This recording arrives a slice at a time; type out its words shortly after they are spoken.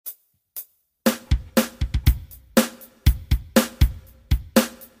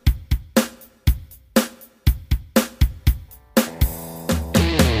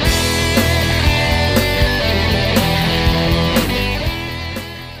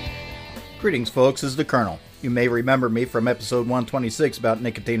Greetings, folks. This is the Colonel. You may remember me from episode 126 about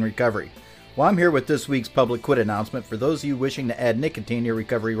nicotine recovery. Well, I'm here with this week's public quit announcement for those of you wishing to add nicotine to your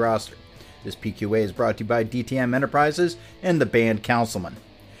recovery roster. This PQA is brought to you by DTM Enterprises and the band Councilman.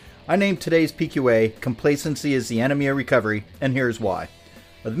 I named today's PQA Complacency is the Enemy of Recovery, and here's why.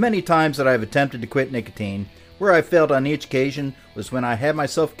 Of the many times that I've attempted to quit nicotine, where I failed on each occasion was when I had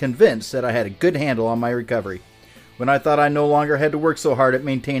myself convinced that I had a good handle on my recovery, when I thought I no longer had to work so hard at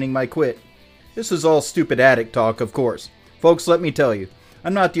maintaining my quit. This is all stupid addict talk, of course. Folks, let me tell you,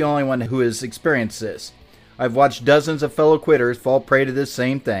 I'm not the only one who has experienced this. I've watched dozens of fellow quitters fall prey to this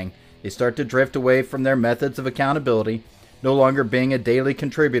same thing. They start to drift away from their methods of accountability, no longer being a daily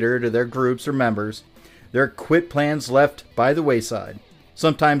contributor to their groups or members. Their quit plans left by the wayside,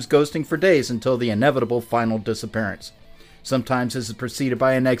 sometimes ghosting for days until the inevitable final disappearance. Sometimes this is preceded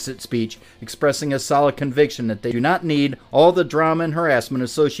by an exit speech expressing a solid conviction that they do not need all the drama and harassment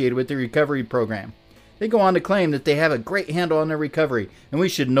associated with the recovery program. They go on to claim that they have a great handle on their recovery and we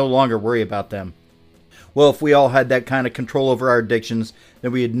should no longer worry about them. Well, if we all had that kind of control over our addictions,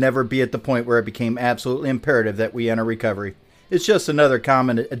 then we would never be at the point where it became absolutely imperative that we enter recovery. It's just another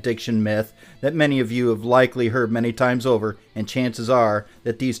common addiction myth that many of you have likely heard many times over, and chances are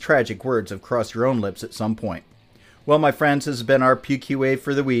that these tragic words have crossed your own lips at some point. Well, my friends, this has been our PQA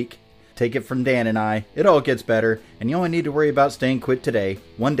for the week. Take it from Dan and I, it all gets better, and you only need to worry about staying quit today,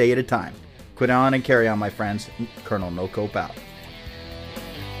 one day at a time. Quit on and carry on, my friends. Colonel No Cope out.